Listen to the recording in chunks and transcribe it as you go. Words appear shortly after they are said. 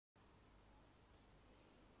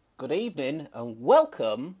Good evening and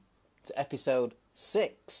welcome to episode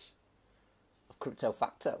 6 of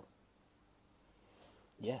CryptoFacto.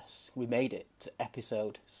 Yes, we made it to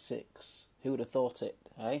episode 6. Who would have thought it,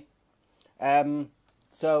 eh?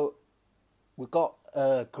 So, we've got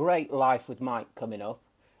a great Life with Mike coming up.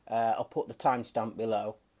 I'll put the timestamp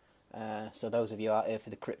below. So those of you out here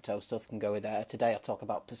for the crypto stuff can go there. Today I talk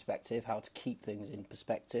about perspective, how to keep things in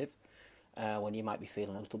perspective when you might be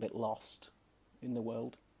feeling a little bit lost in the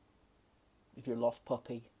world. If you're a lost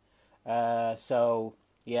puppy. So,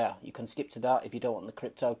 yeah, you can skip to that if you don't want the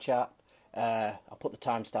crypto chat. I'll put the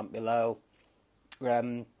timestamp below.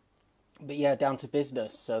 But yeah, down to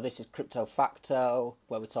business. So this is CryptoFacto,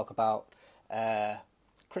 where we talk about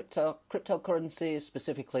cryptocurrencies,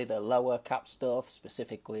 specifically the lower cap stuff,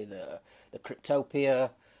 specifically the Cryptopia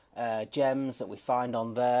gems that we find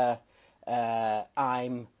on there.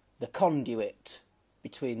 I'm the conduit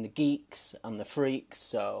between the geeks and the freaks,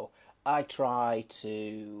 so I try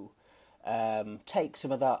to take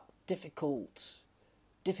some of that difficult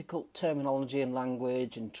terminology and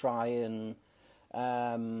language and try and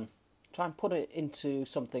put it into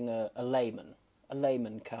something a layman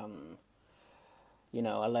can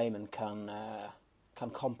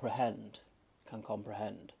comprehend.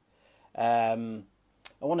 I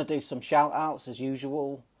want to do some shout outs as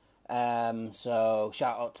usual. So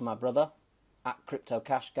shout out to my brother at Crypto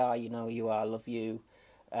Cash Guy. You know you are, I love you.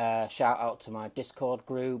 Shout out to my Discord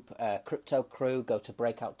group, Crypto Crew. Go to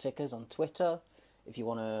Breakout Tickers on Twitter if you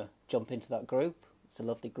want to jump into that group. It's a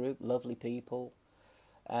lovely group, lovely people.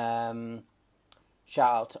 Shout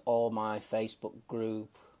out to all my Facebook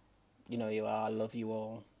group. You know you are, I love you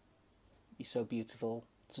all. You're so beautiful,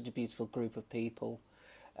 such a beautiful group of people.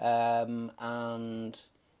 And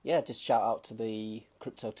yeah, just shout out to the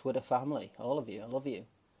Crypto Twitter family, all of you. I love you.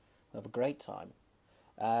 Have a great time.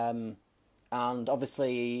 And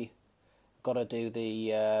obviously, got to do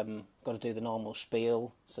the normal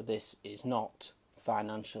spiel. So this is not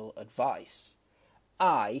financial advice.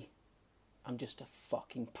 I am just a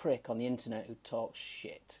fucking prick on the internet who talks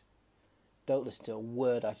shit. Don't listen to a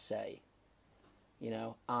word I say. You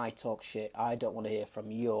know, I talk shit. I don't want to hear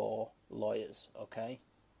from your lawyers. Okay.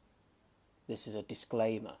 This is a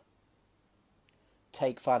disclaimer.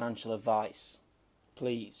 Take financial advice,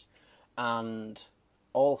 please, and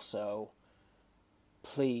also,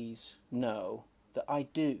 please know that I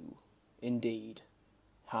do, indeed,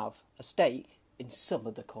 have a stake in some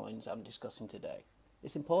of the coins I'm discussing today.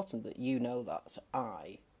 It's important that you know that, so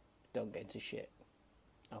I don't get into shit.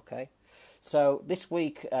 Okay? So, this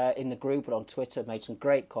week in the group and on Twitter, made some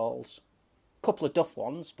great calls. A couple of duff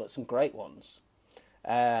ones, but some great ones.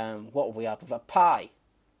 What have we had? We've had Pi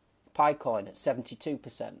coin at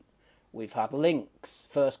 72%. We've had LINX,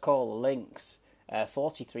 first call LINX,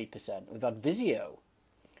 43%. We've had Visio,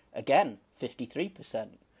 again,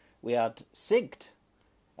 53%. We had SIGT,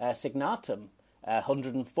 Signatum,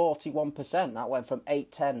 141%. That went from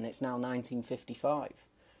 810, it's now 1955.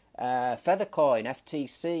 Feathercoin,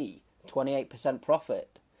 FTC, 28%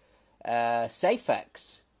 profit.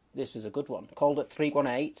 SAFEX, this was a good one, called at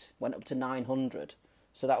 318, went up to 900.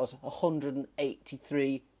 So that was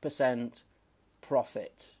 183%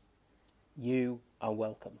 profit. You are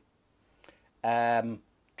welcome.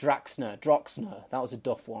 Droxner, that was a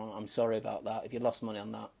duff one. I'm sorry about that. If you lost money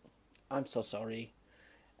on that, I'm so sorry.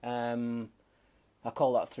 I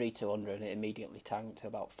call that 3,200 and it immediately tanked to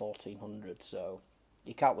about 1,400. So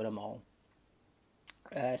you can't win them all.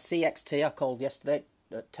 CXT I called yesterday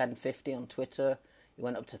at 1050 on Twitter. It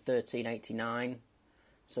went up to 1389.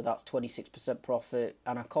 So that's 26% profit.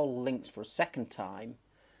 And I called LINX for a second time.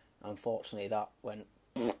 Unfortunately, that went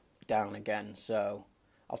down again. So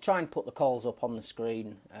I'll try and put the calls up on the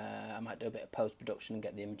screen. I might do a bit of post-production and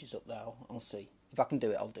get the images up there. I'll see. If I can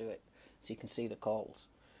do it, I'll do it. So you can see the calls.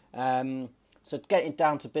 So getting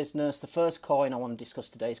down to business, the first coin I want to discuss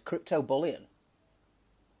today is crypto bullion.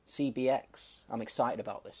 CBX. I'm excited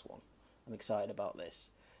about this one. So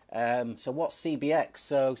what's CBX?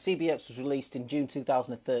 So CBX was released in June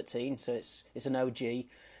 2013, so it's an OG.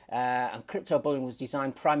 And crypto bullion was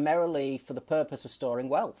designed primarily for the purpose of storing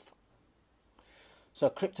wealth. So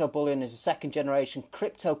crypto bullion is a second generation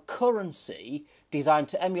cryptocurrency designed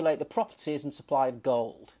to emulate the properties and supply of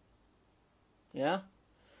gold. Yeah?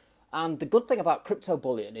 And the good thing about crypto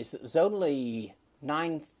bullion is that there's only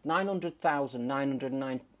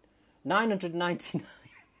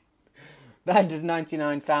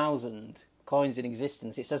 999,000 coins in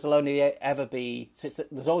existence. It says there'll only ever be, so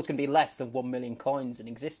there's always going to be less than 1 million coins in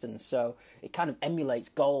existence. So it kind of emulates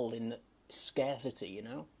gold in scarcity, you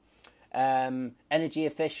know. Energy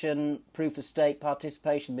efficient, proof of stake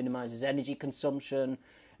participation minimises energy consumption.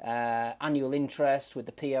 annual interest with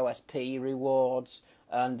the POSP rewards,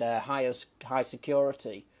 and high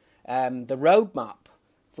security. The roadmap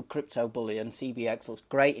for crypto bullion, CBX, looks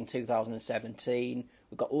great in 2017.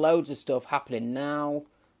 We've got loads of stuff happening now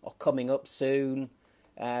or coming up soon.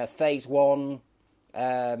 Phase 1,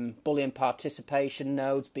 bullion participation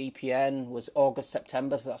nodes, BPN, was August,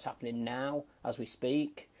 September, so that's happening now as we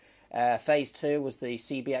speak. Phase 2 was the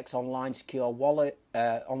CBX online secure wallet,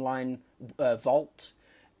 online vault.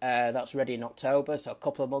 That's ready in October, so a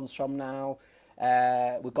couple of months from now.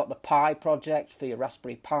 We've got the Pi project for your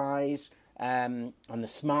Raspberry Pis, and the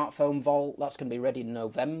smartphone vault, that's going to be ready in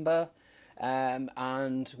November.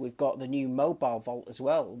 And we've got the new mobile vault as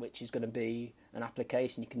well, which is going to be an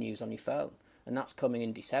application you can use on your phone, and that's coming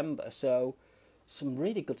in December. So some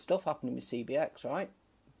really good stuff happening with CBX, right?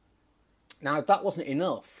 Now, if that wasn't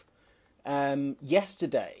enough,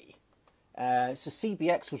 yesterday, so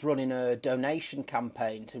CBX was running a donation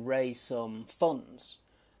campaign to raise some funds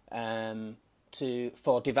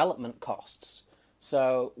for development costs.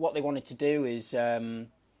 So what they wanted to do is they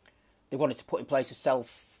wanted to put in place a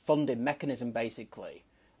self-funding mechanism, basically,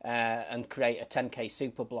 and create a 10k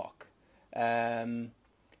super block.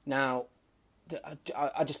 Now,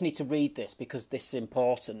 I just need to read this because this is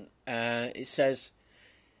important. It says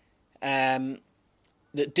that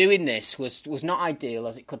doing this was not ideal,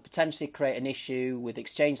 as it could potentially create an issue with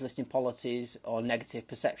exchange listing policies or negative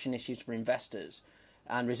perception issues for investors.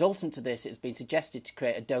 And resultant to this, it's been suggested to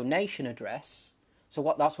create a donation address.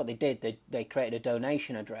 So that's what they did. They created a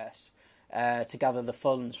donation address to gather the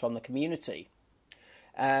funds from the community.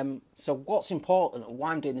 So what's important, and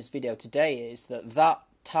why I'm doing this video today, is that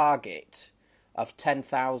target of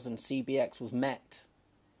 10,000 CBX was met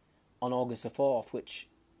on August the 4th, which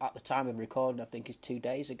at the time of recording I think is 2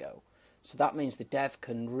 days ago. So that means the dev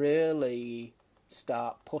can really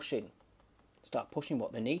start pushing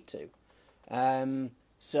what they need to.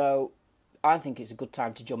 So I think it's a good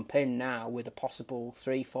time to jump in now with a possible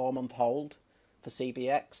 3-4 month hold for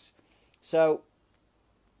CBX. So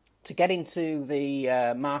to get into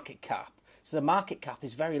the market cap, so the market cap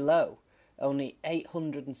is very low, only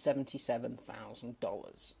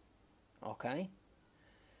 $877,000. Okay,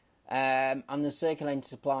 and the circulating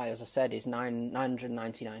supply, as I said, is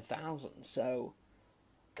 999,000. So,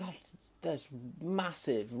 God, there's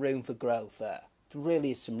massive room for growth there. There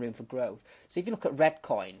really is some room for growth. So if you look at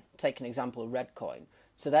Redcoin, take an example of Redcoin.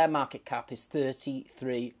 So their market cap is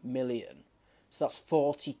 33 million. So that's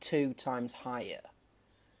 42 times higher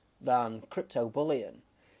than crypto bullion.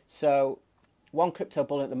 So one crypto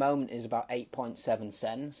bullion at the moment is about 8.7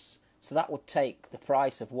 cents. So that would take the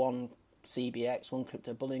price of one CBX, one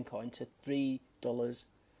crypto bullion coin, to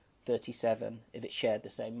 $3.37 if it shared the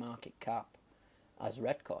same market cap as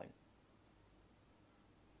Redcoin.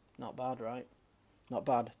 Not bad, right? Not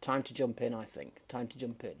bad. Time to jump in, I think. Time to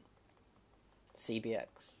jump in.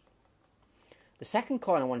 CBX. The second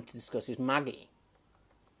coin I wanted to discuss is Maggie.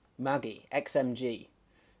 Maggie, XMG.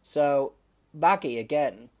 So, Maggie,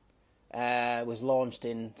 again, was launched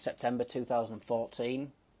in September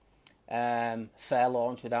 2014. Fair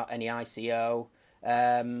launch without any ICO.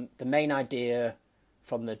 The main idea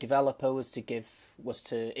from the developer was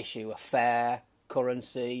to issue a fair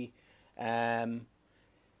currency, and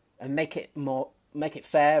make it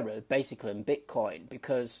fairer, basically, than Bitcoin,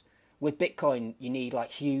 because with Bitcoin you need like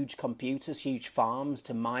huge computers, huge farms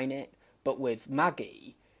to mine it, but with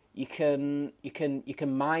Maggie you can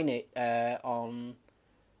mine it on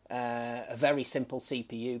a very simple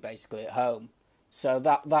CPU, basically, at home. So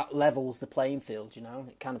that levels the playing field, you know.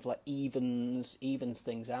 It kind of like evens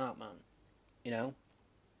things out, man. You know.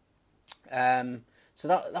 So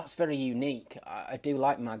that's very unique. I do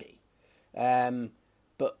like Maggie.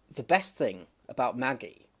 But the best thing about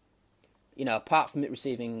Maggie, you know, apart from it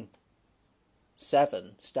receiving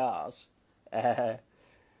 7 stars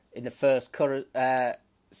in the first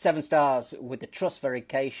 7 stars with the trust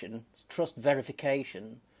verification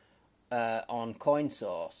on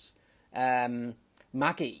CoinSource.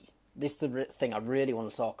 Maggie, this is the thing I really want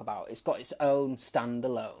to talk about. It's got its own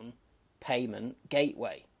standalone payment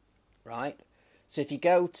gateway, right? So if you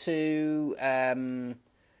go to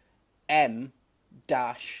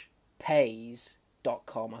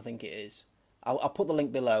m-pays.com, I think it is. I'll put the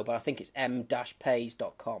link below, but I think it's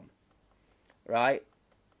m-pays.com, right?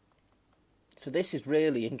 So this is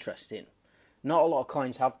really interesting. Not a lot of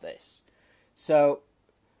coins have this. So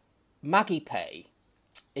Maggie Pay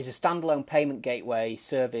is a standalone payment gateway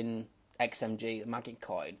serving XMG, the Maggie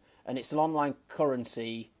coin, and it's an online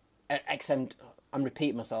currency. I'm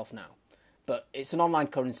repeating myself now, but it's an online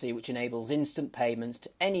currency which enables instant payments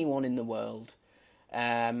to anyone in the world,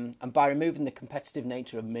 And by removing the competitive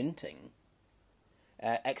nature of minting,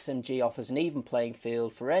 XMG offers an even playing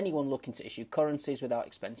field for anyone looking to issue currencies without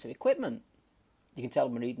expensive equipment. You can tell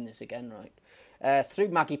I'm reading this again, right? Through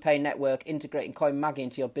Maggie Pay network, integrating Coin Maggie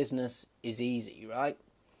into your business is easy, right?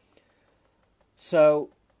 So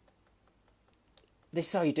this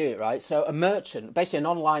is how you do it, right? So a merchant, basically an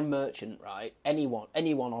online merchant, right? Anyone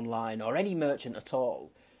online or any merchant at all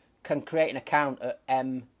can create an account at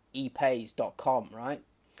EP6.com, right?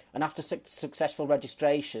 And after successful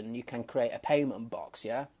registration, you can create a payment box,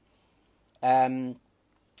 yeah?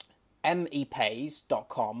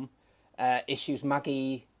 EP6.com issues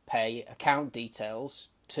Maggie Pay account details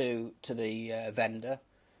to the vendor,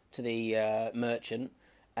 to the merchant,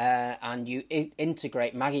 and you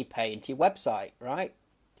integrate Maggie Pay into your website, right?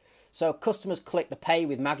 So customers click the Pay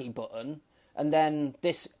with Maggie button, and then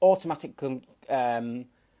this automatic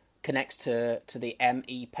connects to the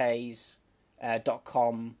MEPays.com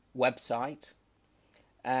website,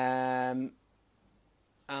 and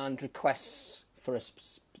requests for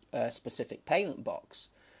a specific payment box.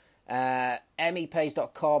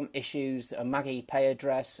 MEPays.com issues a Maggie Pay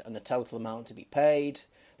address and the total amount to be paid.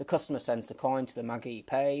 The customer sends the coin to the Maggie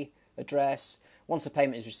Pay address. Once the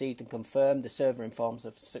payment is received and confirmed, the server informs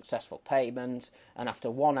of successful payment, and after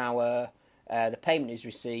 1 hour, the payment is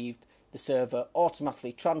received. The server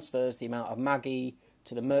automatically transfers the amount of Maggie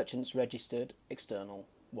to the merchant's registered external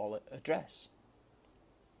wallet address.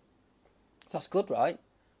 So that's good, right?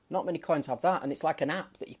 Not many coins have that, and it's like an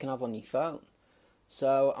app that you can have on your phone.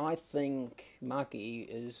 So I think Maggie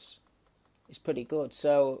is pretty good.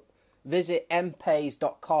 So visit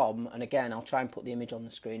mpays.com, and again, I'll try and put the image on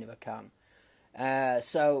the screen if I can.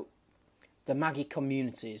 So the Maggie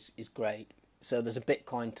community is great. So there's a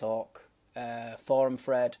Bitcoin Talk forum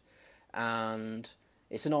thread, and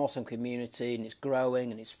it's an awesome community, and it's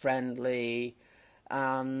growing, and it's friendly,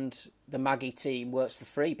 and the Maggie team works for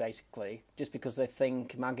free, basically, just because they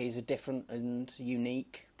think Maggie is a different and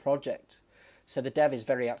unique project. So the dev is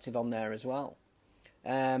very active on there as well.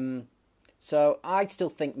 So I still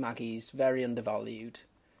think Maggie is very undervalued.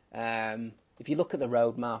 If you look at the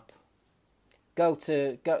roadmap,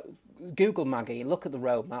 Google Maggie and look at the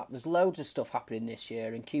roadmap. There's loads of stuff happening this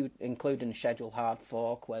year, including a scheduled hard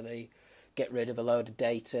fork where they get rid of a load of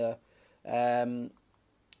data. There's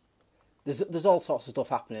all sorts of stuff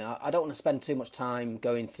happening. I don't want to spend too much time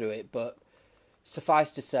going through it, but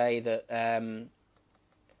suffice to say that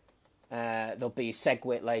there'll be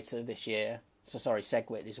SegWit later this year. So sorry,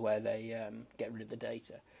 SegWit is where they get rid of the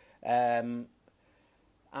data. And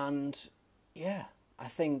yeah, I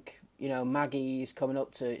think, Maggie is coming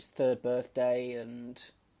up to its 3rd birthday, and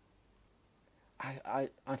I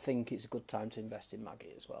think it's a good time to invest in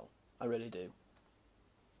Maggie as well. I really do.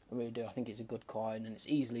 I think it's a good coin, and it's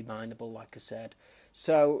easily mineable, like I said.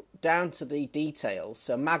 So down to the details.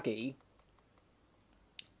 So Maggie,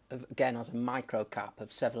 again, has a micro cap of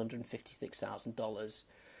 $756,000,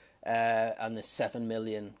 and there's 7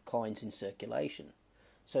 million coins in circulation.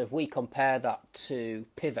 So if we compare that to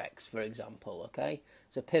PIVX, for example, okay?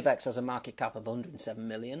 So PIVX has a market cap of 107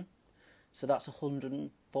 million. So that's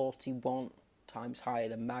 141 times higher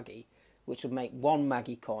than Maggie, which would make one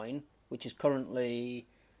Maggie coin, which is currently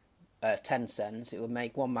 10 cents, it would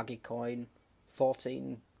make one Maggie coin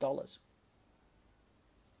 $14.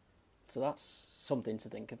 So that's something to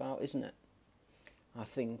think about, isn't it? I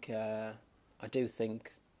think, I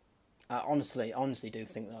honestly do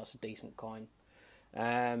think that's a decent coin.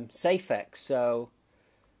 SAFEX, so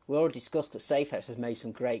we already discussed that SAFEX has made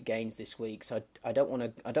some great gains this week, so I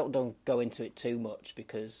don't go into it too much,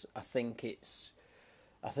 because I think it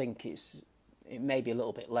may be a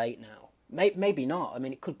little bit late now. Maybe not. I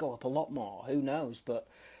mean, it could go up a lot more. Who knows? But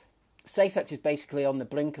SAFEX is basically on the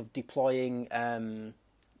brink of deploying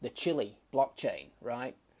the Chile blockchain,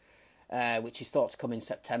 right? Which is thought to come in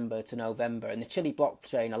September to November. And the Chile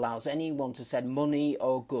blockchain allows anyone to send money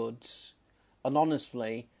or goods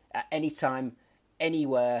anonymously at any time,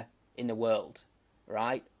 anywhere in the world,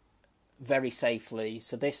 right? Very safely.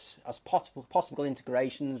 So this has possible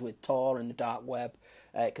integrations with Tor and the dark web.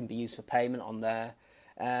 It can be used for payment on there.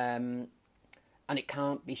 And it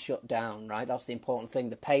can't be shut down, right? That's the important thing.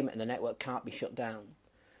 The payment and the network can't be shut down.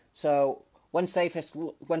 So when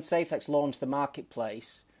SAFEX launched the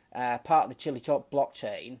marketplace, part of the Chile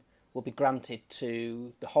blockchain will be granted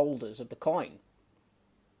to the holders of the coin,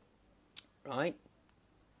 right?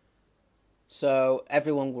 So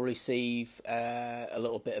everyone will receive a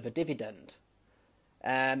little bit of a dividend.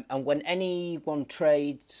 And when anyone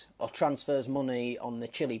trades or transfers money on the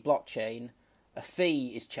Chile blockchain, a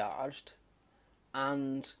fee is charged,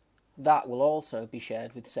 and that will also be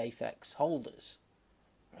shared with SAFEX holders.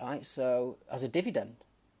 right? So as a dividend,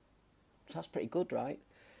 so that's pretty good, right?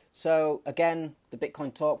 So again, the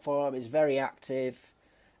Bitcoin Talk Forum is very active,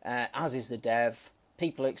 as is the dev.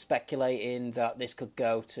 People are speculating that this could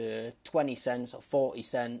go to 20 cents or 40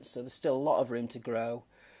 cents, so there's still a lot of room to grow.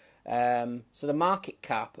 So the market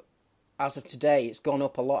cap, as of today, it's gone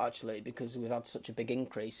up a lot actually because we've had such a big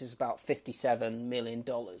increase. It's about $57 million.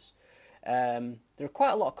 There are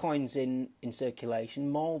quite a lot of coins in circulation,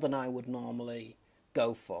 more than I would normally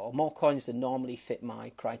go for. More coins than normally fit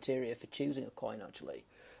my criteria for choosing a coin actually.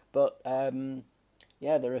 But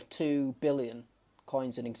yeah, there are 2 billion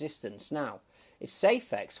coins in existence. Now, if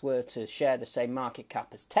SAFEX were to share the same market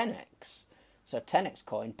cap as 10x, so 10x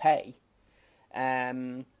coin Pay,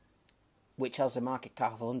 which has a market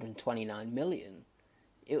cap of 129 million,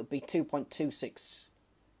 it would be 2.26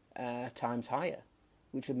 times higher,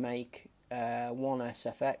 which would make one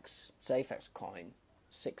SAFEX coin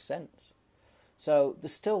 6 cents. So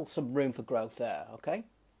there's still some room for growth there, okay?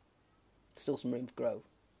 Still some room for growth.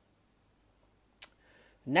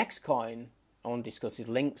 Next coin I want to discuss is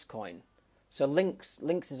LINX coin. So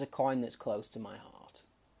LINX is a coin that's close to my heart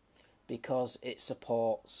because it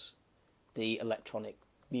supports the electronic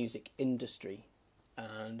music industry.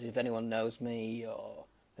 And if anyone knows me or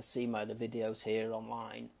has seen my other videos here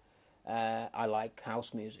online, I like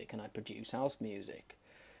house music and I produce house music.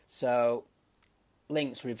 So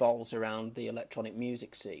LINX revolves around the electronic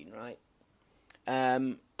music scene, right?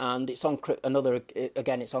 And it's on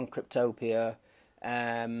it's on Cryptopia.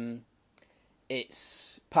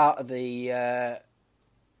 It's part of the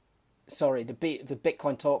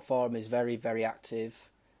Bitcoin Talk Forum is very, very active.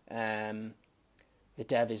 The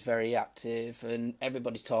dev is very active, and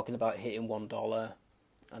everybody's talking about hitting $1.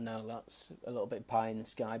 I know that's a little bit pie in the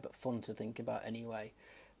sky, but fun to think about anyway.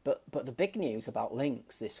 But the big news about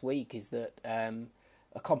LINX this week is that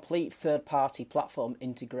a complete third-party platform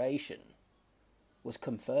integration was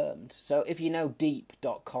confirmed. So if you know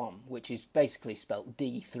deep.com, which is basically spelt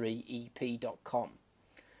D3EP.com,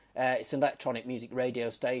 it's an electronic music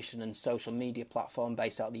radio station and social media platform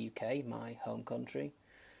based out of the UK, my home country.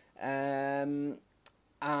 And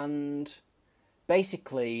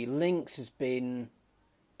basically LINX has been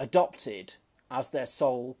adopted as their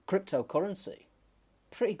sole cryptocurrency.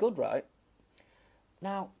 Pretty good, right?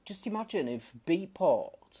 Now, just imagine if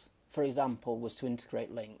Beatport, for example, was to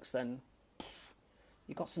integrate LINX, then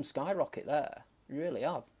you got some skyrocket there. You really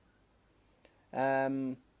have. I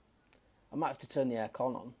might have to turn the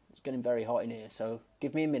aircon on. It's getting very hot in here, so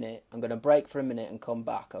give me a minute. I'm going to break for a minute and come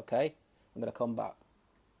back, okay? I'm going to come back.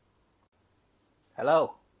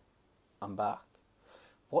 Hello. I'm back.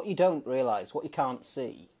 What you don't realise, what you can't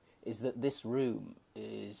see, is that this room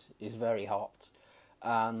is very hot.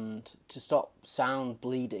 And to stop sound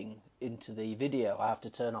bleeding into the video, I have to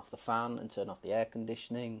turn off the fan and turn off the air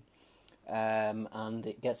conditioning. And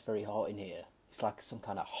it gets very hot in here. It's like some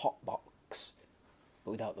kind of hot box,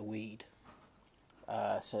 but without the weed.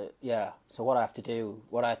 So what I have to do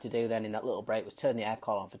then in that little break was turn the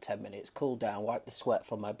aircon on for 10 minutes, cool down, wipe the sweat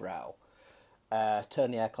from my brow,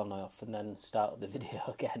 turn the aircon off, and then start the video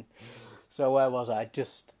again. So where was I? I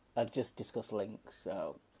just discussed LINX,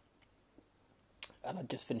 and I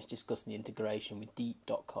just finished discussing the integration with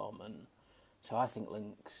deep.com, and so I think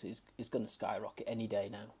LINX is going to skyrocket any day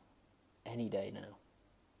now.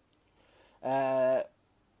 I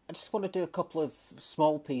just want to do a couple of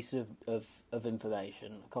small pieces of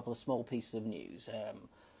information, a couple of small pieces of news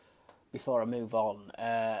before I move on.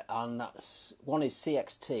 And that's one is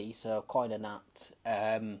CXT, so CoinAnat.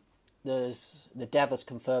 The dev has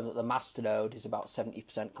confirmed that the masternode is about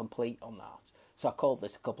 70% complete on that. So I called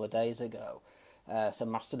this a couple of days ago. So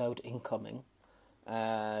masternode incoming.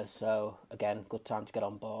 So again, good time to get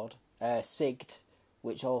on board. SIGT,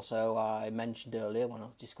 which also I mentioned earlier when I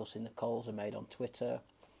was discussing the calls I made on Twitter.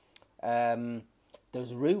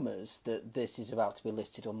 There's rumours that this is about to be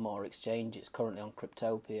listed on more exchanges, currently on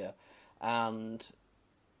Cryptopia, and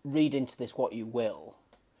read into this what you will,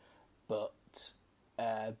 but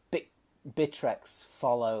Bitrex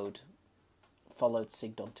followed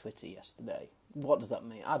SIGT on Twitter yesterday. What does that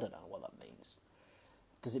mean? I don't know what that means.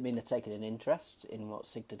 Does it mean they're taking an interest in what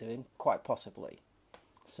SIGT are doing? Quite possibly.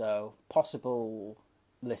 So possible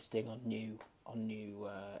listing on new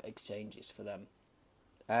exchanges for them.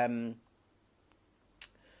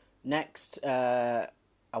 Next, I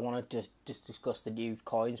want to just discuss the new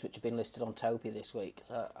coins which have been listed on Topia this week.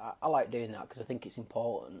 I like doing that because I think it's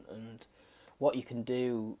important, and what you can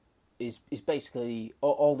do is basically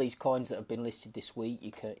all these coins that have been listed this week.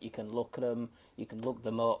 You can look at them, you can look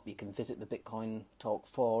them up, you can visit the Bitcoin Talk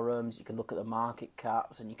forums, you can look at the market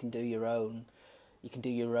caps, and you can do your own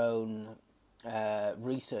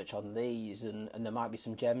research on these, and there might be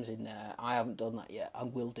some gems in there. I haven't done that yet. I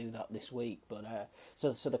will do that this week. But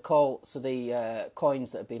the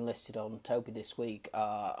coins that have been listed on Toby this week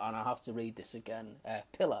are, and I have to read this again.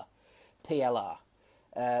 Pillar, PLR,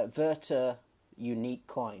 Verta Unique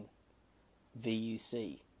Coin,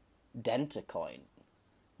 VUC, Denta Coin,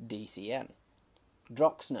 DCN,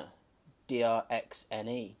 Droxner,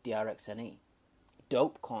 DRXNE,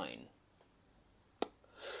 Dope Coin.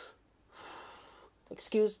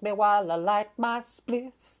 Excuse me while I light my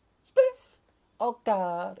spliff. Oh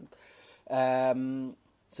God.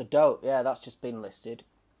 So dope, yeah, that's just been listed.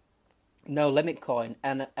 No Limit Coin,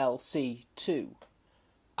 NLC2,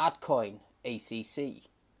 Adcoin, ACC,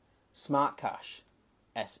 Smart Cash,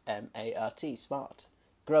 SMART, Smart,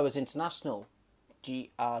 Growers International,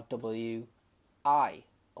 GRWI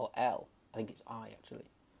or L, I think it's I actually.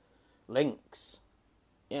 LINX,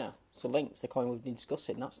 yeah, so LINX, the coin we've been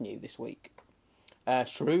discussing, that's new this week.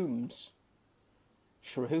 Shrooms,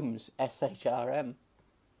 SHRM.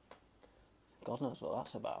 God knows what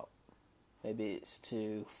that's about. Maybe it's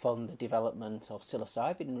to fund the development of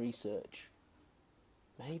psilocybin research.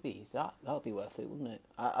 Maybe that would be worth it, wouldn't it?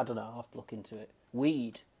 I don't know. I'll have to look into it.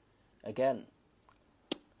 Weed, again.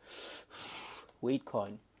 Weed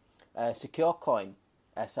coin, Secure Coin,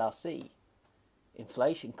 SRC,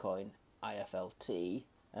 Inflation Coin, IFLT,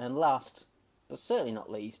 and last but certainly not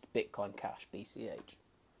least, Bitcoin Cash, BCH.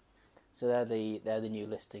 So they're the new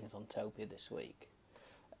listings on Topia this week.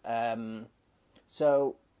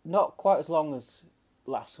 So not quite as long as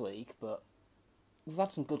last week, but we've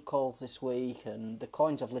had some good calls this week, and the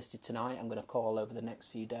coins I've listed tonight I'm going to call over the next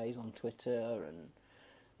few days on Twitter, and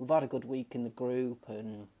we've had a good week in the group.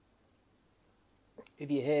 And if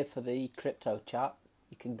you're here for the crypto chat,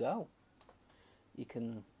 you can go. You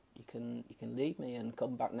can leave me and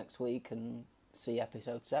come back next week and see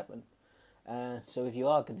episode 7. So if you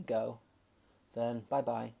are going to go, then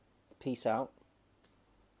bye-bye. Peace out.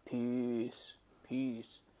 Peace.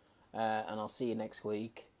 And I'll see you next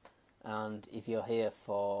week. And if you're here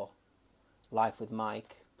for Life with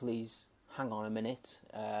Mike, please hang on a minute.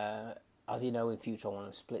 As you know, in future I want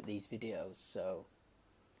to split these videos, so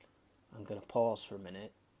I'm going to pause for a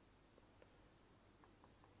minute.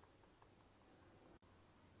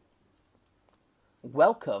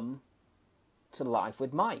 Welcome to Life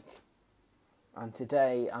with Mike, and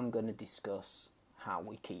today I'm going to discuss how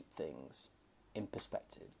we keep things in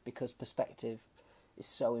perspective, because perspective is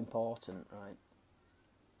so important, right?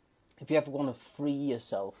 If you ever want to free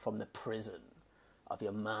yourself from the prison of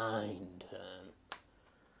your mind,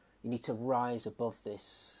 you need to rise above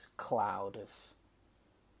this cloud of,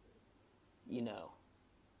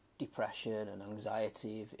 depression and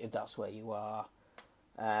anxiety, if that's where you are,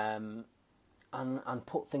 and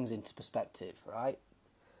put things into perspective, right?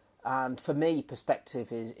 And for me,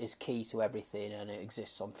 perspective is key to everything, and it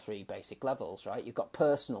exists on 3 basic levels, right? You've got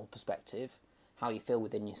personal perspective, how you feel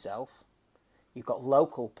within yourself. You've got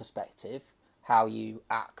local perspective, how you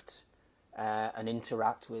act and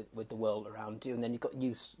interact with the world around you. And then you've got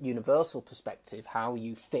universal perspective, how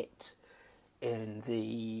you fit in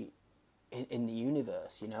the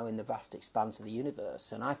universe, in the vast expanse of the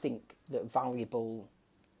universe. And I think that valuable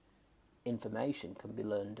information can be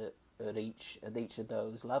learned at each of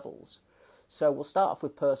those levels. So we'll start off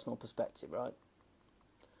with personal perspective, right?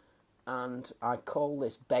 And I call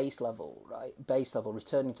this base level, right? Base level,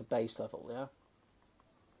 returning to base level, yeah?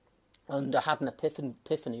 And I had an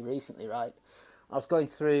epiphany recently, right? I was going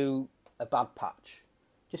through a bad patch,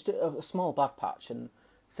 just a small bad patch, and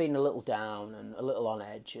feeling a little down and a little on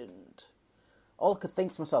edge, and all I could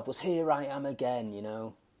think to myself was, here I am again,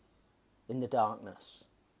 in the darkness.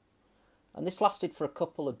 And this lasted for a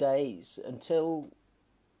couple of days until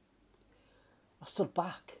I stood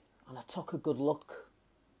back and I took a good look.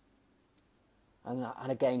 And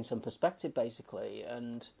I gained some perspective, basically.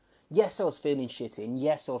 And yes, I was feeling shitty, and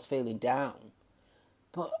yes, I was feeling down.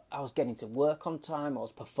 But I was getting to work on time, I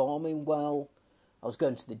was performing well, I was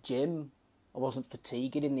going to the gym, I wasn't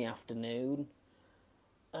fatiguing in the afternoon.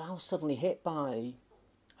 And I was suddenly hit by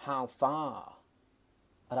how far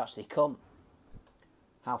I'd actually come.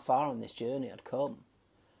 How far on this journey I'd come.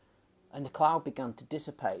 And the cloud began to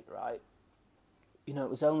dissipate, right? It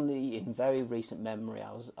was only in very recent memory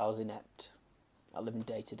I was inept. I lived in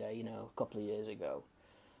day to day, a couple of years ago,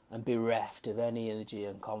 and bereft of any energy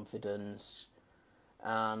and confidence.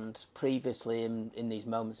 And previously, in these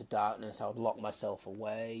moments of darkness, I would lock myself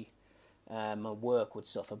away. My work would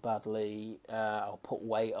suffer badly. I would put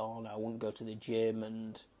weight on. I wouldn't go to the gym,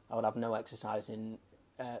 and I would have no exercise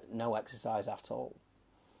at all.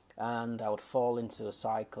 And I would fall into a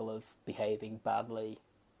cycle of behaving badly,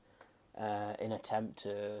 in attempt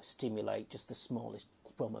to stimulate just the smallest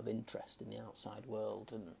crumb of interest in the outside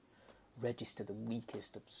world and register the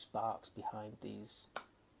weakest of sparks behind these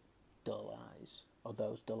dull eyes, or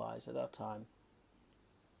those dull eyes at that time.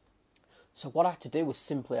 So what I had to do was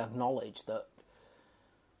simply acknowledge that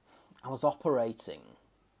I was operating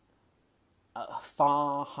at a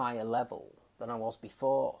far higher level than I was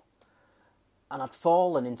before. And I'd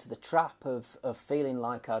fallen into the trap of feeling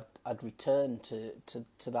like I'd returned to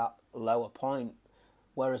that lower point,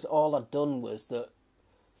 whereas all I'd done was that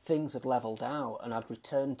things had levelled out, and I'd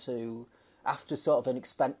returned to, after sort of an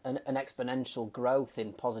exponential growth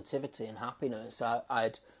in positivity and happiness,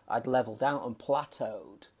 I'd levelled out and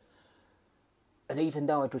plateaued. And even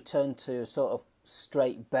though I'd returned to a sort of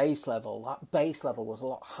straight base level, that base level was a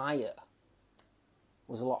lot higher.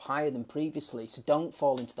 Was a lot higher than previously. So don't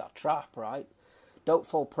fall into that trap, right? Don't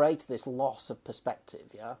fall prey to this loss of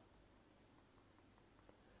perspective, yeah?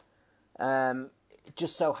 It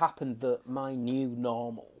just so happened that my new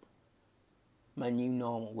normal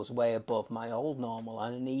was way above my old normal,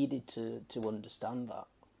 and I needed to understand that.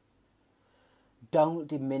 Don't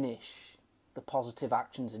diminish the positive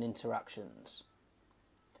actions and interactions,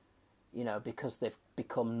 because they've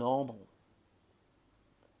become normal.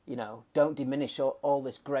 Don't diminish all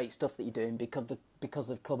this great stuff that you're doing because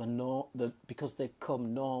they've come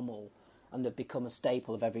normal and they've become a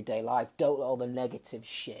staple of everyday life. Don't let all the negative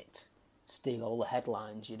shit steal all the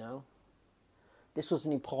headlines. This was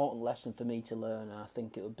an important lesson for me to learn, and I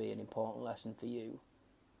think it would be an important lesson for you.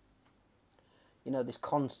 This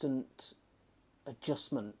constant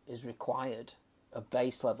adjustment is required of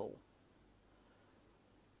base level.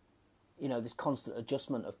 This constant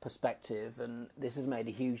adjustment of perspective, and this has made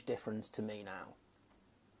a huge difference to me now.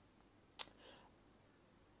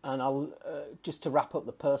 And I'll just to wrap up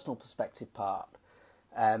the personal perspective part.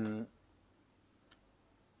 If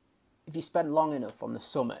you spend long enough on the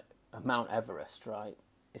summit of Mount Everest, right,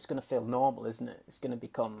 it's going to feel normal, isn't it? It's going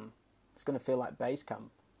to feel like base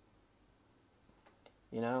camp.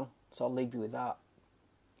 So I'll leave you with that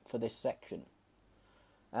for this section.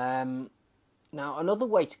 Now, another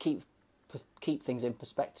way to keep things in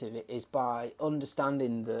perspective is by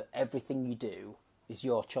understanding that everything you do is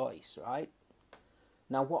your choice, right?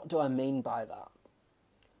 Now, what do I mean by that?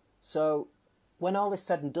 So, when all is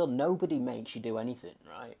said and done, nobody makes you do anything,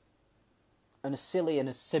 right? And as silly and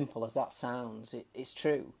as simple as that sounds, it's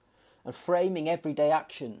true. And framing everyday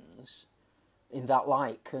actions in that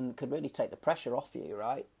light can really take the pressure off you,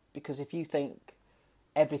 right? Because if you think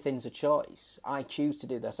everything's a choice, I choose to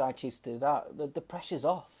do this, I choose to do that, the pressure's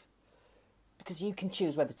off. Because you can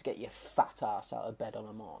choose whether to get your fat ass out of bed on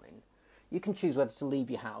a morning. You can choose whether to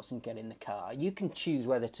leave your house and get in the car. You can choose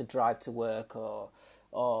whether to drive to work or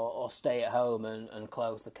stay at home and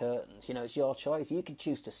close the curtains. It's your choice. You can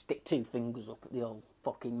choose to stick two fingers up at the old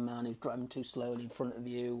fucking man who's driving too slowly in front of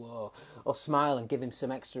you, or smile and give him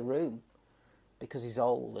some extra room because he's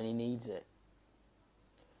old and he needs it.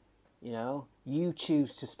 You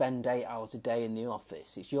choose to spend 8 hours a day in the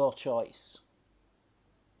office. It's your choice.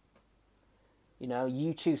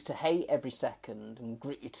 You choose to hate every second and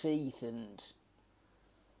grit your teeth and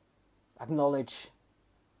acknowledge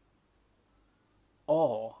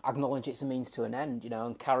it's a means to an end,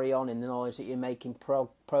 and carry on in the knowledge that you're making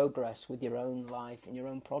progress with your own life and your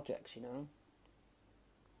own projects,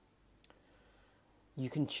 You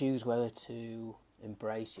can choose whether to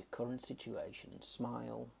embrace your current situation and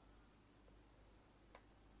smile,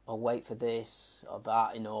 or wait for this or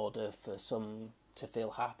that in order for some to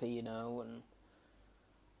feel happy, and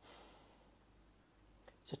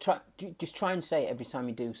so try and say it every time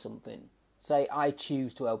you do something. Say, I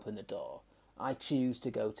choose to open the door. I choose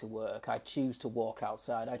to go to work. I choose to walk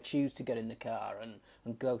outside. I choose to get in the car and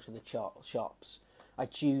go to the shops. I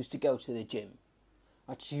choose to go to the gym.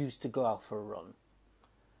 I choose to go out for a run.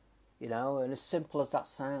 And as simple as that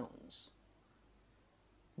sounds,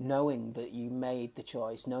 knowing that you made the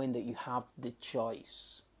choice, knowing that you have the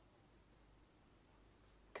choice,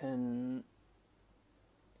 can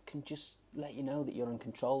just let you know that you're in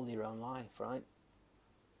control of your own life, right?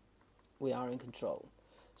 We are in control.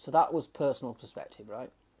 So that was personal perspective,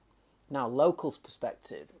 right? Now, local's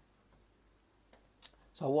perspective.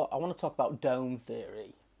 So I want to talk about dome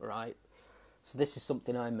theory, right? So this is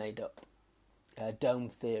something I made up. Dome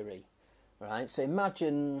theory, right? So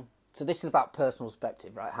imagine... So this is about personal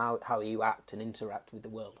perspective, right? How you act and interact with the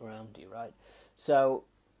world around you, right? So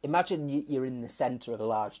imagine you're in the centre of a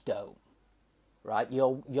large dome, right?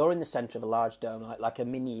 You're in the centre of a large dome, like a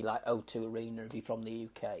mini O2 Arena if you're from the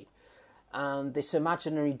UK. And this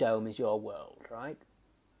imaginary dome is your world, right?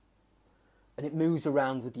 and it moves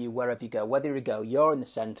around with you wherever you go. Whether you go, you're in the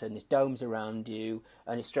centre and this dome's around you,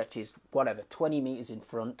 and it stretches 20 metres in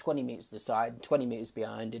front, 20 metres to the side, 20 metres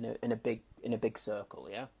behind in a big circle,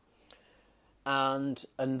 yeah. And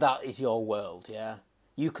that is your world, yeah.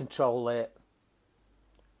 You control it,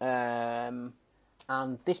 and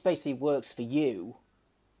this basically works for you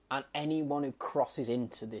and anyone who crosses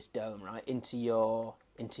into this dome, right, into your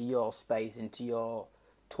space, into your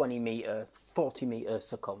 20 metre, 40 metre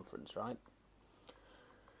circumference, right?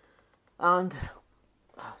 And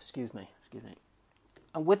excuse me,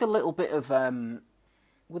 and with a little bit of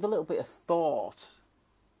thought,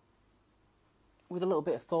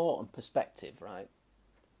 and perspective, right?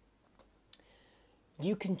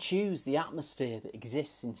 You can choose the atmosphere that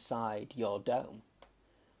exists inside your dome.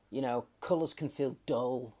 You know, colours can feel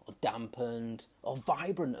dull or dampened or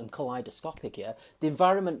vibrant and kaleidoscopic, yeah? The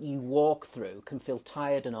environment you walk through can feel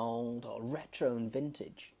tired and old or retro and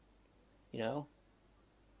vintage, you know?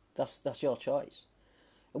 That's your choice.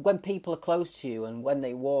 And when people are close to you and when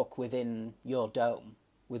they walk within your dome,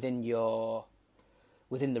 within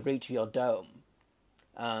the reach of your dome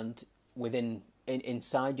and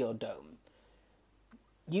inside your dome,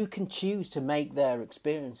 you can choose to make their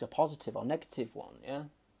experience a positive or negative one, yeah?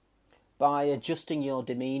 By adjusting your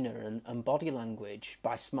demeanour and body language,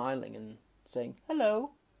 by smiling and saying,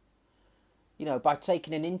 hello. You know, by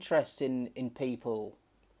taking an interest in people,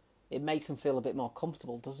 it makes them feel a bit more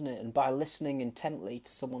comfortable, doesn't it? And by listening intently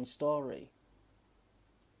to someone's story,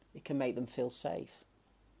 it can make them feel safe.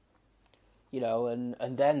 You know, and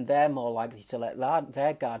then they're more likely to let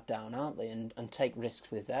their guard down, aren't they? And take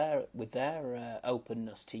risks with their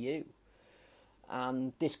openness to you.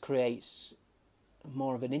 And this creates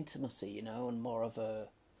more of an intimacy, you know, and more of a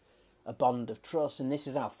bond of trust. And this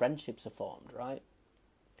is how friendships are formed, right?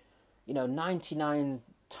 You know, 99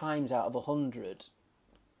 times out of 100,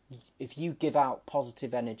 if you give out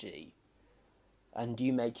positive energy and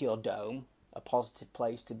you make your dome a positive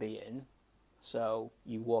place to be in, so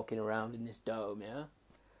you walking around in this dome, yeah,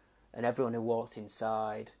 and everyone who walks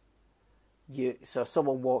inside, so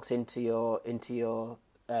someone walks into your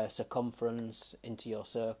circumference, into your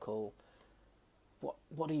circle.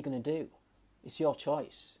 What are you going to do? It's your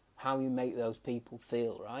choice how you make those people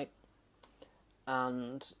feel, right?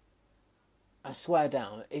 And I swear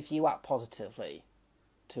down, if you act positively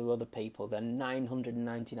to other people, then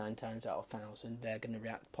 999 times out of 1,000 they're going to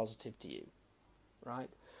react positive to you,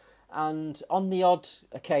 right? And on the odd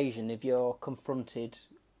occasion, if you're confronted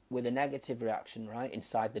with a negative reaction, right,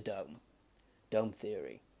 inside the dome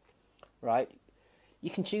theory, right, you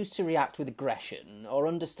can choose to react with aggression or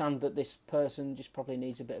understand that this person just probably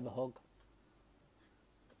needs a bit of a hug.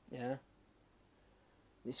 Yeah?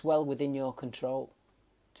 It's well within your control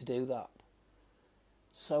to do that.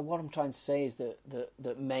 So what I'm trying to say is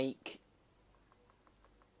that make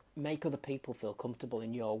other people feel comfortable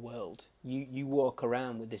in your world. You walk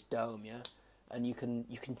around with this dome, yeah, and you can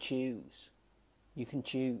choose. You can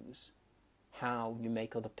choose how you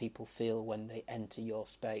make other people feel when they enter your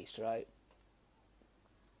space, right?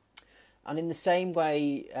 And in the same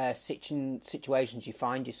way, situations you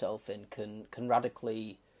find yourself in can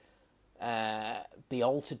radically be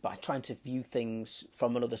altered by trying to view things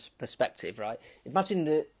from another perspective, right? Imagine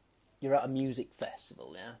that you're at a music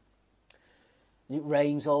festival, yeah? And it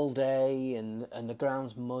rains all day and the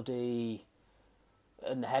ground's muddy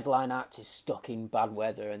and the headline act is stuck in bad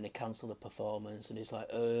weather and they cancel the performance and it's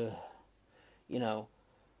like, you know,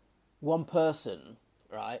 one person,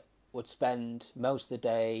 right, would spend most of the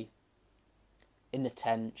day in the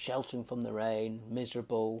tent, sheltering from the rain,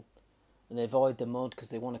 miserable, and they avoid the mud because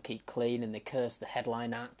they want to keep clean and they curse the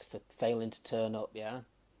headline act for failing to turn up, yeah?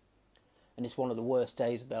 And it's one of the worst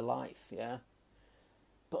days of their life, yeah?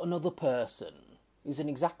 But another person who's in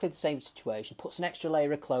exactly the same situation, puts an extra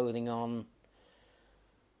layer of clothing on,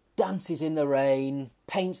 dances in the rain,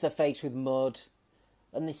 paints their face with mud,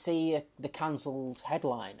 and they see the cancelled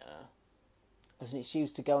headliner as an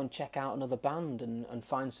excuse to go and check out another band and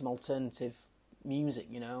find some alternative music,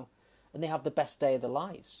 you know, and they have the best day of their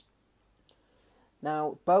lives.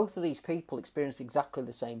 Now, both of these people experience exactly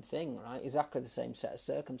the same thing, right? Exactly the same set of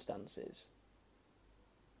circumstances.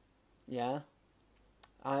 Yeah?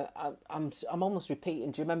 I'm almost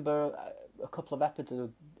repeating. Do you remember a couple of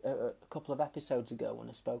episodes ago when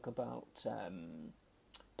I spoke about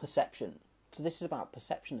perception? So this is about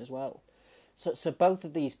perception as well. So both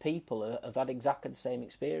of these people have had exactly the same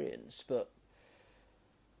experience, but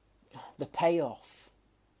the payoff,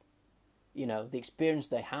 you know, the experience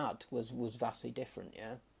they had was vastly different,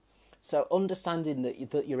 yeah? So understanding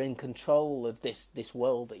that you're in control of this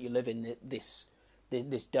world that you live in, this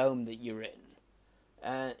dome that you're in,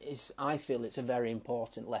 I feel it's a very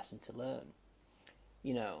important lesson to learn.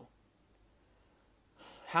 You know,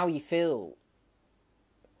 how you feel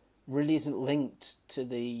really isn't linked to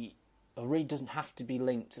or really doesn't have to be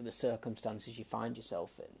linked to the circumstances you find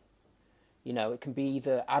yourself in. You know, it can be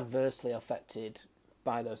either adversely affected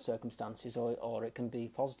by those circumstances, or it can be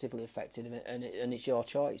positively affected, and it's your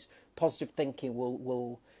choice. Positive thinking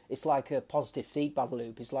will it's like a positive feedback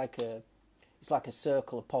loop. It's like a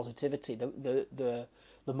circle of positivity. The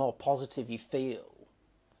more positive you feel,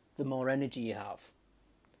 the more energy you have.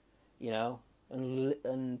 You know,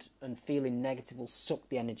 and feeling negative will suck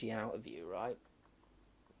the energy out of you, right?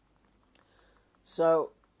 So,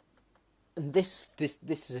 and this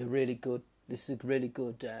is a really good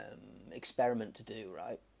experiment to do,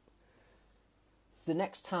 right? The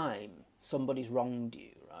next time somebody's wronged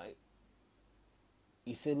you, right,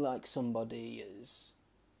 you feel like someone who's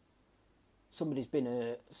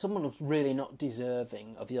really not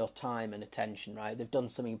deserving of your time and attention, right? They've done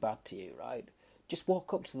something bad to you, right? Just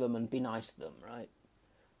walk up to them and be nice to them, right?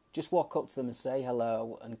 Just walk up to them and say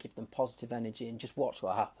hello and give them positive energy and just watch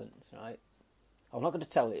what happens, right? I'm not going to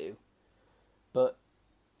tell you, but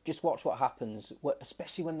just watch what happens,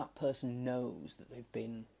 especially when that person knows that they've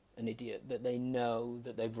been an idiot, that they know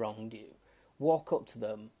that they've wronged you. Walk up to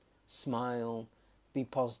them, smile, be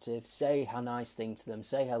positive, say a nice thing to them,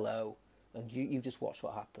 say hello, and you just watch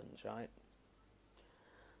what happens, right?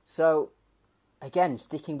 So, again,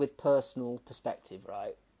 sticking with personal perspective,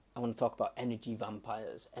 right? I want to talk about energy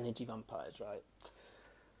vampires, right?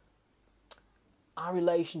 Our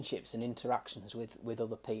relationships and interactions with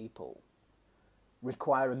other people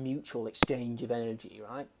require a mutual exchange of energy,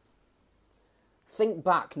 right? Think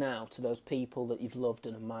back now to those people that you've loved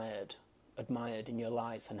and admired in your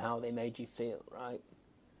life and how they made you feel, right?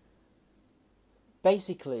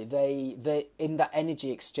 Basically, they in that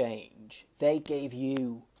energy exchange, they gave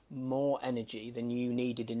you more energy than you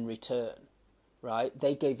needed in return, right?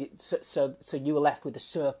 They gave you so you were left with a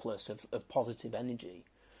surplus of positive energy,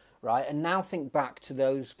 right? And now think back to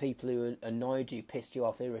those people who annoyed you, pissed you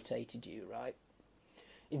off, irritated you, right?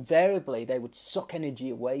 Invariably, they would suck energy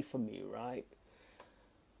away from you, right?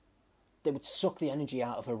 They would suck the energy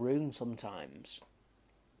out of a room sometimes.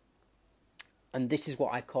 And this is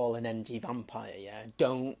what I call an energy vampire, yeah?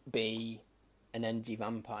 Don't be an energy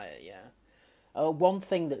vampire, yeah? One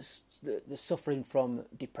thing that's suffering from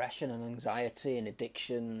depression and anxiety and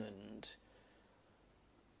addiction and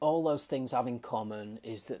all those things have in common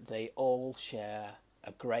is that they all share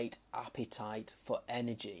a great appetite for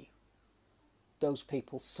energy. Those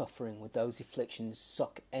people suffering with those afflictions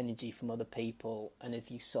suck energy from other people, and if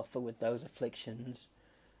you suffer with those afflictions,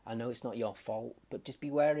 I know it's not your fault, but just be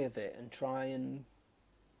wary of it and try and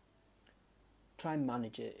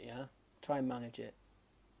manage it, yeah? Try and manage it.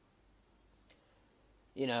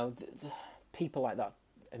 You know, the people like that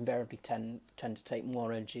invariably tend to take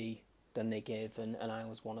more energy than they give, and I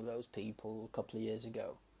was one of those people a couple of years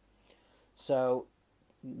ago. So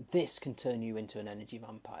this can turn you into an energy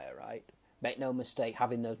vampire, right? Make no mistake,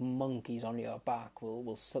 having those monkeys on your back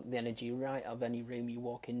will suck the energy right out of any room you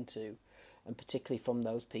walk into, and particularly from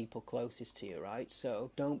those people closest to you, right? So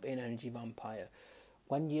don't be an energy vampire.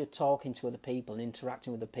 When you're talking to other people and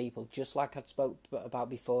interacting with other people, just like I spoke about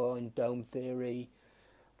before in dome theory,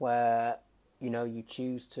 where, you know,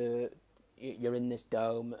 you're in this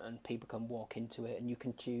dome and people can walk into it and you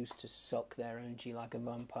can choose to suck their energy like a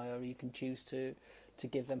vampire, or you can choose to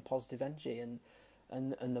give them positive energy.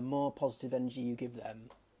 And the more positive energy you give them,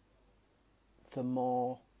 the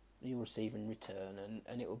more you'll receive in return,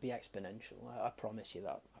 and it will be exponential. I promise you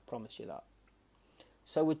that.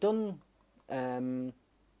 So we've done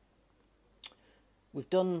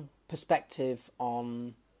perspective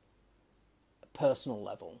on a personal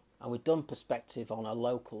level, and we've done perspective on a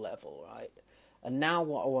local level, right? And now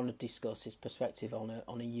what I want to discuss is perspective on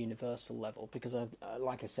a universal level, because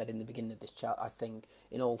like I said in the beginning of this chat, I think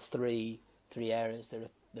in all three areas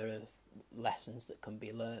there are lessons that can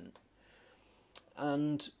be learned.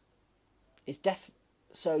 And it's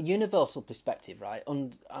so universal perspective, right?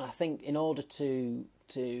 And I think in order to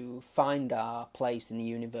find our place in the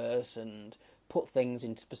universe and put things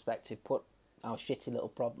into perspective, put our shitty little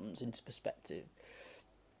problems into perspective,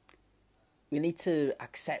 we need to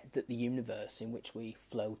accept that the universe in which we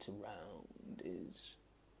float around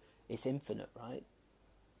is infinite, right?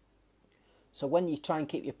 So when you try and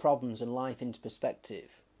keep your problems and life into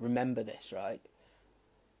perspective, remember this, right?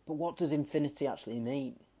 But what does infinity actually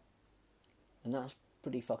mean? And that's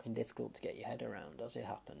pretty fucking difficult to get your head around as it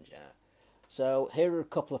happens, yeah. So here are a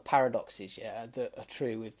couple of paradoxes, yeah, that are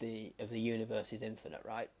true if the universe is infinite,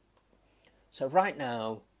 right? So right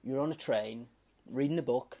now, you're on a train reading a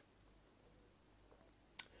book,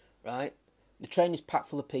 right? The train is packed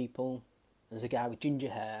full of people. There's a guy with ginger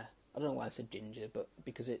hair. I don't know why I said ginger, but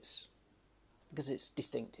because it's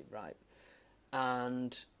distinctive, right?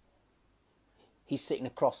 And he's sitting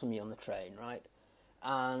across from you on the train, right?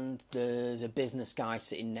 And there's a business guy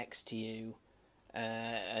sitting next to you,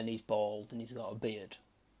 and he's bald and he's got a beard,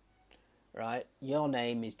 right? Your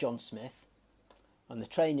name is John Smith, and the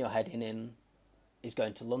train you're heading in is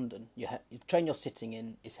going to London. The train you're sitting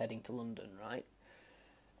in is heading to London, right?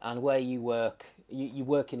 And where you work, you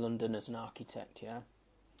work in London as an architect, yeah?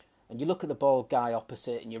 And you look at the bald guy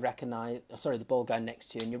opposite and you the bald guy next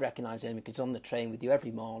to you, and you recognise him because he's on the train with you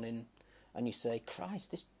every morning, and you say, Christ,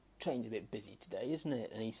 this train's a bit busy today, isn't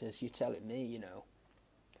it? And he says, you're telling me, you know.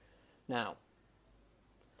 Now,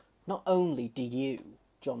 not only do you,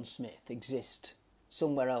 John Smith, exist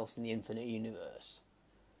somewhere else in the infinite universe,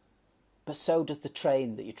 but so does the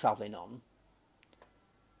train that you're travelling on.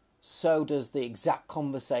 So does the exact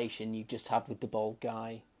conversation you just had with the bald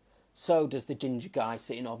guy. So does the ginger guy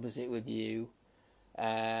sitting opposite with you.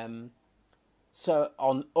 So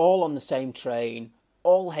all on the same train,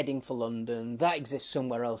 all heading for London. That exists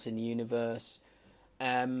somewhere else in the universe.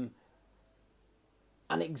 And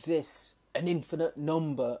exists an infinite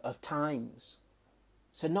number of times.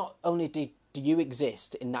 So not only do you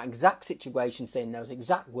exist in that exact situation, saying those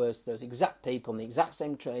exact words, those exact people on the exact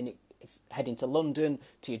same train, heading to London,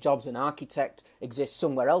 to your job as an architect, exists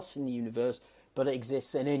somewhere else in the universe, but it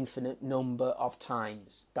exists an infinite number of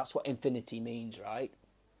times. That's what infinity means, right?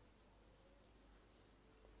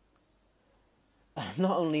 And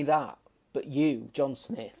not only that, but you, John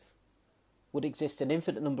Smith, would exist an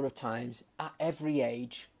infinite number of times at every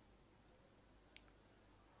age,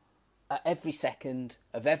 at every second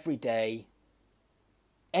of every day,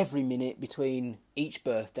 every minute between each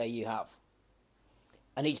birthday you have.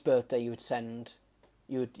 And each birthday you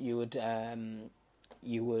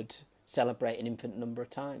would celebrate an infinite number of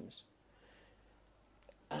times.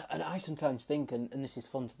 And I sometimes think, and this is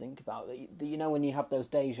fun to think about, that you know, when you have those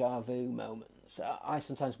deja vu moments, I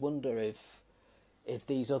sometimes wonder if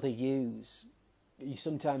these other yous, you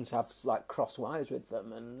sometimes have like cross wires with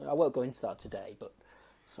them, and I won't go into that today. But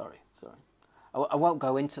sorry, I won't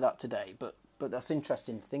go into that today. But that's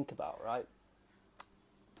interesting to think about, right?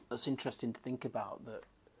 That's interesting to think about, that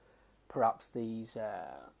perhaps these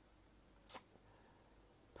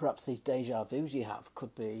deja vus you have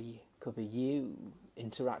could be you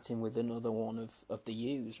interacting with another one of the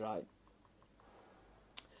yous, right?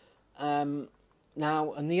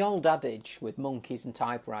 Now, and the old adage with monkeys and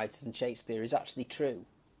typewriters and Shakespeare is actually true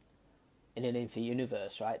in an infinite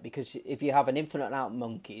universe, right? Because if you have an infinite amount of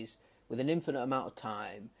monkeys with an infinite amount of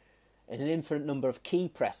time and an infinite number of key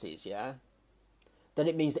presses, yeah, then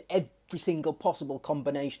it means that every single possible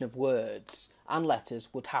combination of words and letters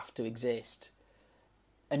would have to exist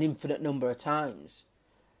an infinite number of times.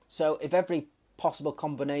 So if every possible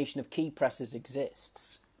combination of key presses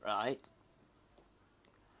exists, right,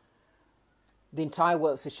 the entire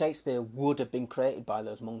works of Shakespeare would have been created by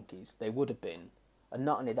those monkeys. They would have been. And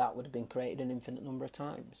not only that, would have been created an infinite number of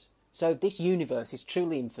times. So if this universe is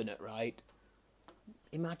truly infinite, right,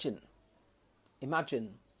 imagine.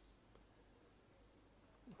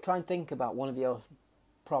 Try and think about one of your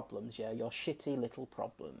problems, yeah, your shitty little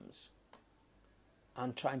problems,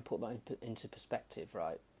 and try and put that into perspective,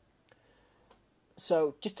 right?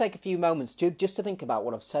 So just take a few moments just to think about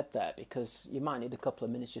what I've said there, because you might need a couple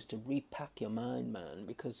of minutes just to repack your mind, man,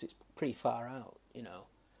 because it's pretty far out, you know,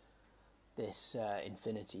 this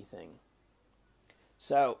infinity thing.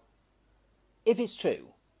 So if it's true,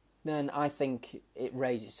 then I think it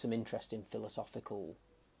raises some interesting philosophical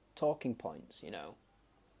talking points, you know.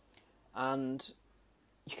 And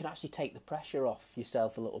you can actually take the pressure off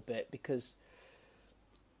yourself a little bit, because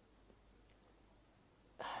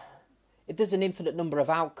if there's an infinite number of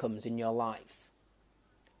outcomes in your life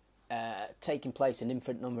taking place an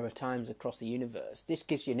infinite number of times across the universe, this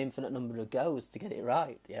gives you an infinite number of goes to get it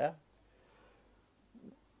right, yeah?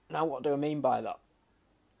 Now, what do I mean by that?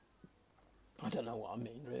 I don't know what I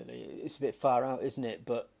mean, really. It's a bit far out, isn't it?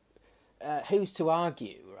 But who's to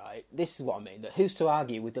argue, right? This is what I mean. That who's to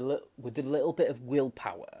argue with a little bit of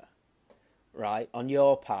willpower, right, on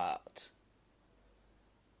your part?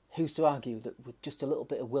 Who's to argue that with just a little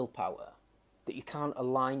bit of willpower, that you can't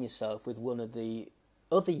align yourself with one of the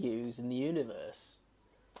other yous in the universe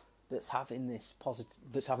that's having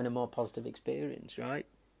a more positive experience, right?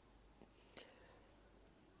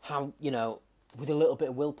 How, you know, with a little bit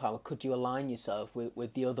of willpower, could you align yourself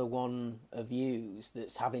with the other one of yous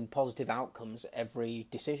that's having positive outcomes at every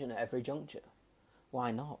decision, at every juncture?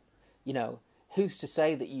 Why not? You know, who's to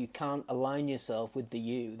say that you can't align yourself with the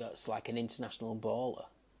you that's like an international baller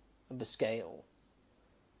of a scale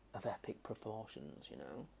of epic proportions, you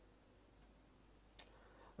know?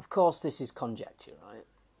 Of course, this is conjecture, right?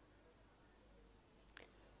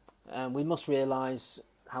 We must realise,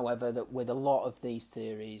 however, that with a lot of these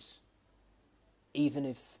theories, even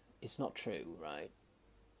if it's not true, right?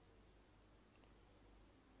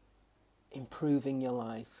 Improving your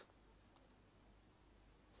life,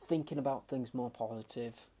 thinking about things more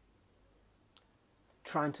positive,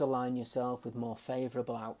 trying to align yourself with more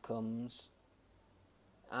favourable outcomes,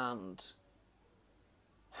 and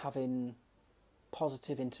having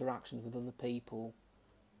positive interactions with other people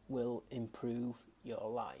will improve your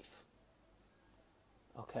life.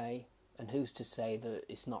 Okay? And who's to say that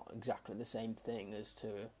it's not exactly the same thing as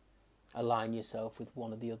to align yourself with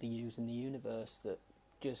one of the other yous in the universe, that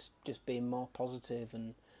just being more positive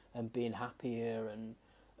and being happier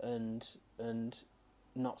and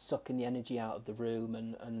not sucking the energy out of the room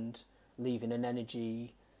and leaving an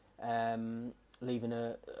energy, leaving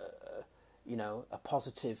a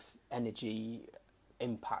positive energy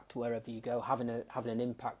impact wherever you go, having an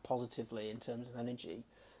impact positively in terms of energy.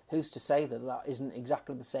 Who's to say that that isn't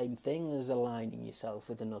exactly the same thing as aligning yourself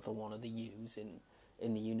with another one of the yous in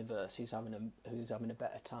the universe who's having a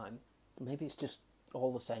better time? Maybe it's just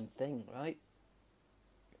all the same thing, right?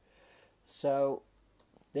 So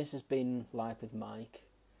this has been Life with Mike.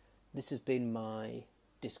 This has been my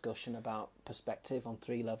discussion about perspective on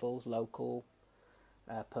 3 levels: local,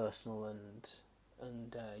 personal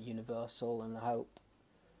and universal, and I hope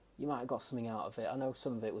you might have got something out of it. I know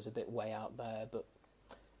some of it was a bit way out there, but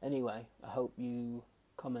anyway, I hope you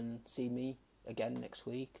come and see me again next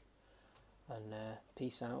week, and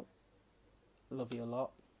peace out. Love you a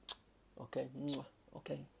lot. Okay,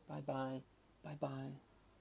 bye bye.